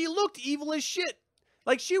she looked evil as shit.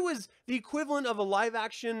 Like, she was the equivalent of a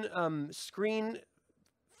live-action screen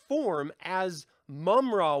form as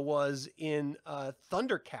Mum-Ra was in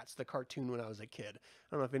Thundercats, the cartoon, when I was a kid. I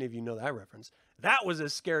don't know if any of you know that reference. That was a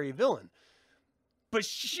scary villain. But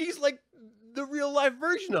she's like the real life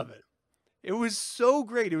version of it. It was so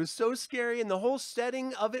great. It was so scary, and the whole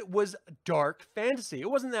setting of it was dark fantasy. It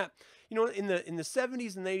wasn't that, in the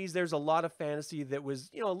 70s and 80s, there's a lot of fantasy that was,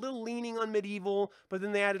 a little leaning on medieval, but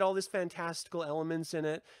then they added all this fantastical elements in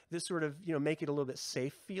it, this sort of, make it a little bit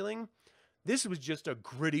safe feeling. This was just a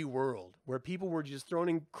gritty world where people were just thrown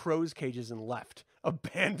in crow's cages and left,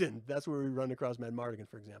 abandoned. That's where we run across Mad Mardigan,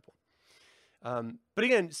 for example. But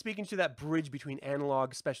again, speaking to that bridge between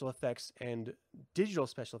analog special effects and digital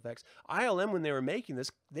special effects, ILM, when they were making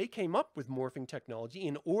this, they came up with morphing technology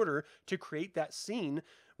in order to create that scene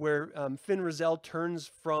where Finn Rizal turns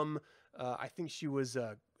from, I think she was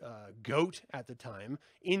a goat at the time,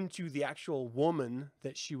 into the actual woman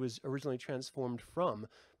that she was originally transformed from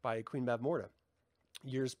by Queen Bavmorda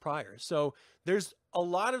years prior. So there's a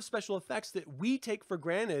lot of special effects that we take for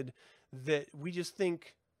granted that we just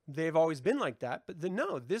think they've always been like that. But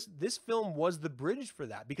no, this film was the bridge for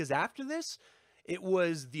that, because after this, it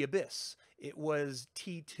was The Abyss. It was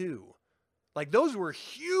T2. Like, those were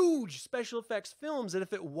huge special effects films that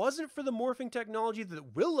if it wasn't for the morphing technology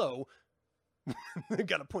that Willow,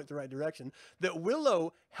 got to point the right direction, that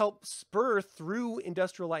Willow helped spur through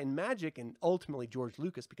Industrial Light and Magic, and ultimately George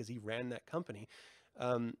Lucas, because he ran that company.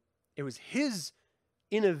 It was his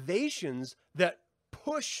innovations that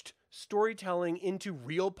pushed storytelling into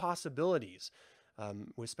real possibilities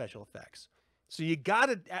with special effects. So you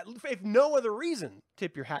gotta, if no other reason,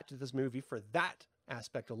 tip your hat to this movie for that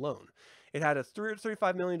aspect alone. It had a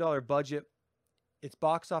 $35 million budget. Its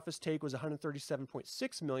box office take was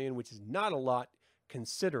 $137.6 million, which is not a lot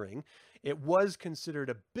considering. It was considered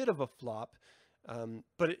a bit of a flop.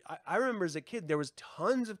 But I remember as a kid, there was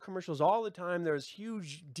tons of commercials all the time. There was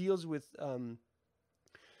huge deals with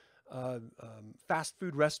fast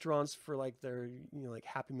food restaurants for like their, like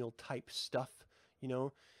Happy Meal type stuff,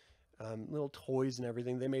 little toys and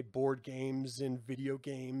everything. They made board games and video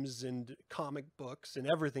games and comic books and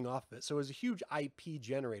everything off of it. So it was a huge IP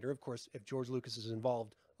generator. Of course, if George Lucas is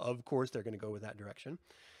involved, of course, they're going to go with that direction.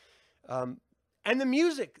 And the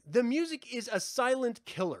music is a silent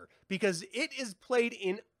killer because it is played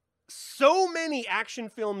in so many action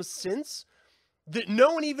films since that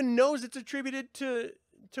no one even knows it's attributed to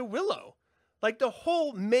Willow. Like, the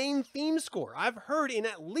whole main theme score I've heard in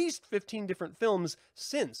at least 15 different films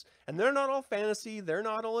since. And they're not all fantasy, they're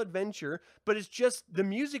not all adventure, but it's just the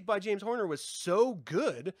music by James Horner was so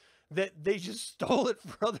good that they just stole it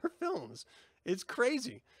for other films. It's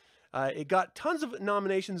crazy. It got tons of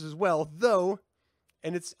nominations as well, though,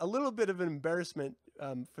 and it's a little bit of an embarrassment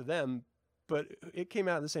for them, but it came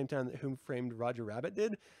out at the same time that Who Framed Roger Rabbit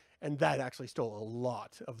did, and that actually stole a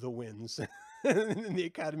lot of the wins in the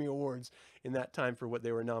Academy Awards in that time for what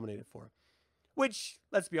they were nominated for. Which,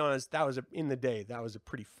 let's be honest, that was in the day, that was a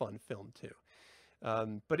pretty fun film too.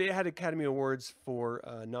 But it had Academy Awards for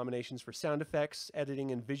nominations for sound effects,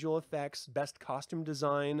 editing and visual effects, best costume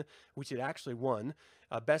design, which it actually won,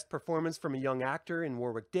 best performance from a young actor in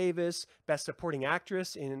Warwick Davis, best supporting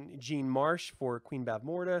actress in Jean Marsh for Queen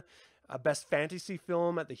Bavmorda, best fantasy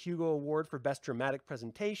film at the Hugo Award for best dramatic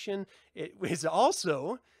presentation. It was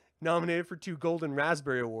also nominated for 2 Golden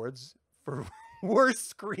Raspberry Awards for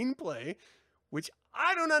worst screenplay, which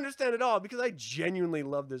I don't understand at all because I genuinely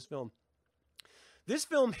love this film. This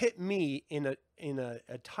film hit me in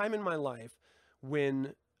a time in my life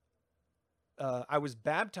when I was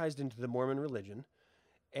baptized into the Mormon religion,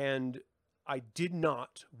 and I did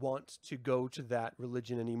not want to go to that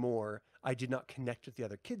religion anymore. I did not connect with the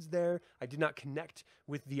other kids there. I did not connect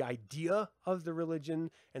with the idea of the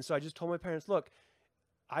religion. And so I just told my parents, look,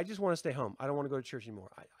 I just want to stay home. I don't want to go to church anymore.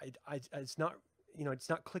 It's not, it's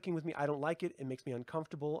not clicking with me. I don't like it. It makes me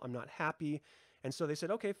uncomfortable. I'm not happy. And so they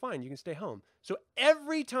said, okay, fine, you can stay home. So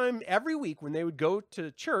every week when they would go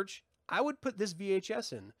to church, I would put this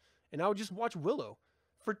VHS in and I would just watch Willow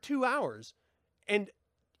for 2 hours. And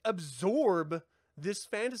absorb this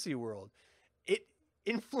fantasy world. It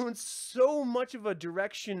influenced so much of a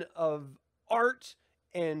direction of art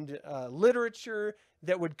and literature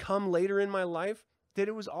that would come later in my life, that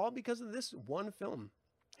it was all because of this one film.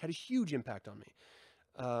 Had a huge impact on me.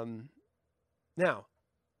 Now,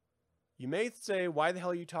 you may say, why the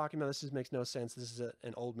hell are you talking about this? This makes no sense. This is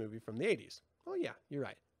an old movie from the 80s. Oh, yeah, you're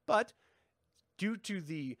right. But due to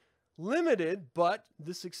the limited but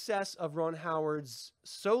the success of Ron Howard's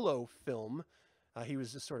solo film, he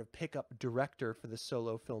was a sort of pickup director for the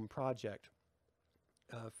solo film project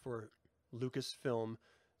for Lucasfilm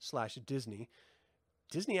 / Disney.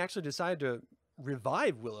 Disney actually decided to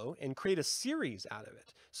revive Willow and create a series out of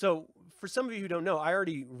it. So for some of you who don't know, I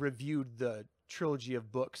already reviewed the trilogy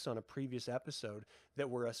of books on a previous episode that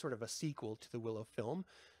were a sort of a sequel to the Willow film.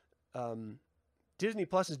 Disney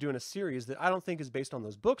Plus is doing a series that I don't think is based on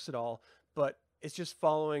those books at all, but it's just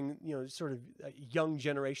following, sort of a young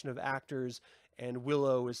generation of actors, and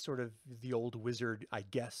Willow is sort of the old wizard, I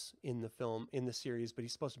guess, in the series, but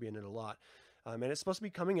he's supposed to be in it a lot. And it's supposed to be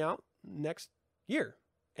coming out next year.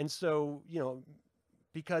 And so,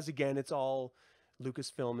 because again, it's all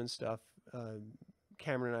Lucasfilm and stuff,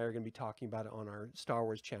 Cameron and I are going to be talking about it on our Star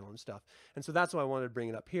Wars channel and stuff. And so that's why I wanted to bring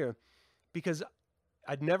it up here, because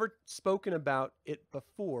I'd never spoken about it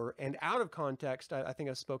before, and out of context, I think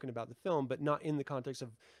I've spoken about the film, but not in the context of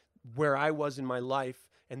where I was in my life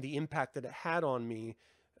and the impact that it had on me,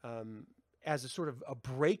 as a sort of a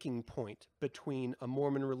breaking point between a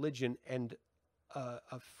Mormon religion and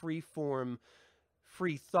a free form,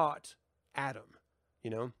 free thought Adam,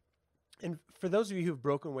 And for those of you who've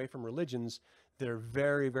broken away from religions that are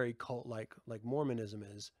very, very cult-like, like Mormonism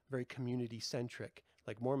is, very community-centric,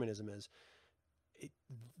 like Mormonism is,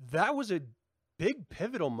 that was a big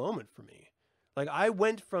pivotal moment for me. Like, I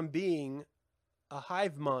went from being a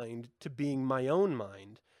hive mind to being my own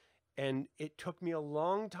mind. And it took me a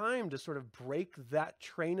long time to sort of break that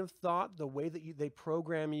train of thought, the way that they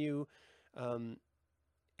program you. And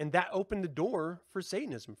that opened the door for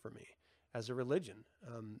Satanism for me as a religion.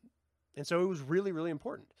 And so it was really, really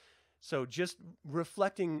important. So just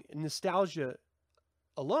reflecting nostalgia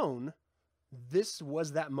alone, this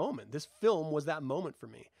was that moment. This film was that moment for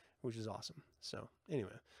me, which is awesome. So anyway,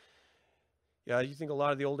 yeah, you think a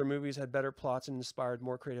lot of the older movies had better plots and inspired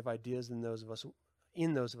more creative ideas than those of us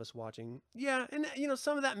watching? Yeah, and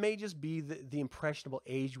some of that may just be the impressionable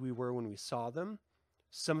age we were when we saw them.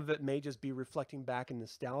 Some of it may just be reflecting back in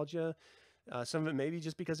nostalgia. Some of it may be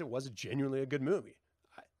just because it was genuinely a good movie.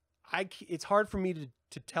 It's hard for me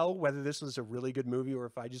to tell whether this was a really good movie or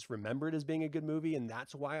if I just remember it as being a good movie and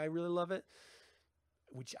that's why I really love it,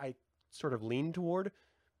 which I sort of lean toward.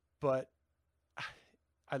 But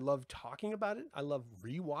I love talking about it. I love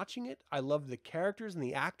rewatching it. I love the characters and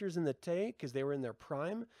the actors in the take because they were in their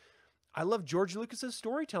prime. I love George Lucas's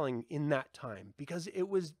storytelling in that time because it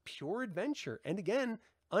was pure adventure. And again,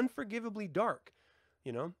 unforgivably dark.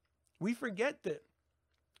 We forget that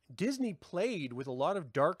Disney played with a lot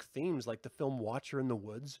of dark themes, like the film Watcher in the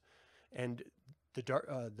Woods and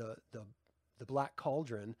the Black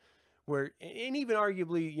Cauldron, where, and even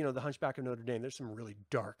arguably, the Hunchback of Notre Dame, there's some really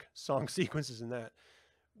dark song sequences in that.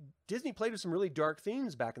 Disney played with some really dark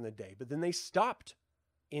themes back in the day, but then they stopped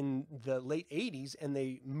in the late 80s and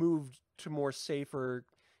they moved to more safer,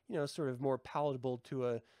 sort of more palatable to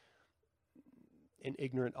an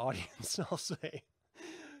ignorant audience, I'll say.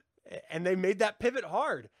 And they made that pivot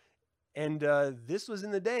hard. And this was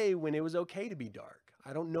in the day when it was okay to be dark.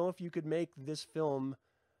 I don't know if you could make this film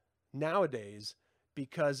nowadays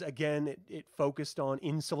because, again, it focused on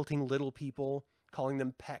insulting little people, calling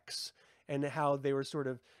them pecks, and how they were sort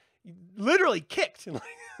of literally kicked.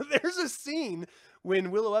 There's a scene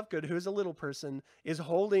when Willow Epgood, who is a little person, is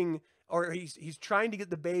holding, or he's trying to get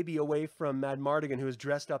the baby away from Mad Mardigan, who is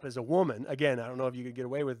dressed up as a woman. Again, I don't know if you could get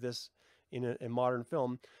away with this in a modern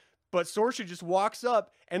film. But Saoirse just walks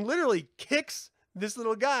up and literally kicks this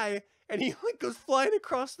little guy, and he goes flying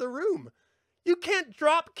across the room. You can't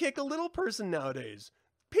drop kick a little person nowadays.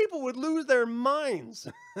 People would lose their minds.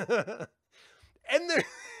 And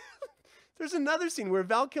there's another scene where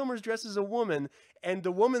Val Kilmer's dressed as a woman, and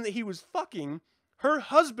the woman that he was fucking, her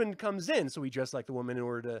husband comes in. So he dressed like the woman in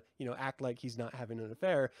order to, act like he's not having an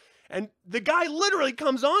affair. And the guy literally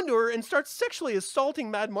comes onto her and starts sexually assaulting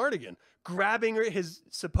Mad Mardigan, grabbing her, his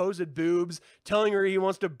supposed boobs, telling her he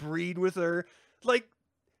wants to breed with her. Like,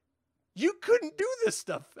 you couldn't do this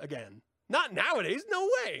stuff again. Not nowadays. No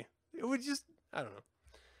way. It would just, I don't know.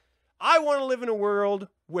 I want to live in a world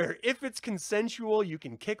where if it's consensual, you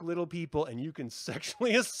can kick little people and you can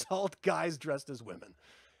sexually assault guys dressed as women.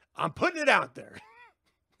 I'm putting it out there.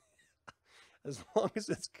 as long as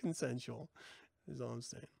it's consensual, is all I'm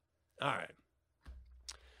saying. All right.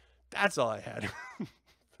 That's all I had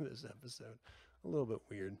for this episode. A little bit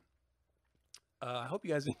weird. I hope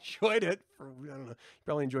you guys enjoyed it. I don't know. You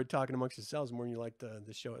probably enjoyed talking amongst yourselves more than you liked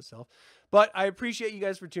the show itself. But I appreciate you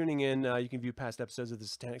guys for tuning in. You can view past episodes of the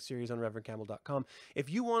Satanic Series on ReverendCampbell.com. If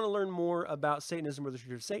you want to learn more about Satanism or the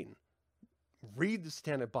Church of Satan, read the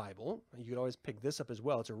Satanic Bible. You could always pick this up as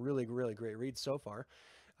well. It's a really, really great read so far.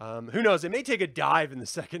 Who knows? It may take a dive in the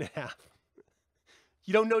second half.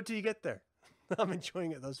 You don't know till you get there. I'm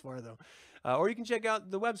enjoying it thus far, though. Or you can check out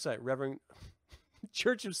the website, Reverend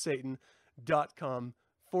Church of Satan.com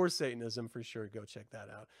for Satanism for sure. Go check that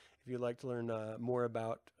out. If you'd like to learn more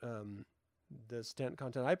about the Satanic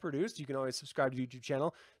content I produced, you can always subscribe to the YouTube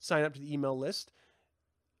channel, sign up to the email list,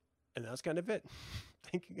 and that's kind of it.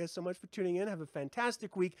 Thank you guys so much for tuning in. Have a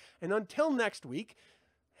fantastic week. And until next week,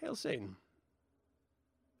 hail Satan.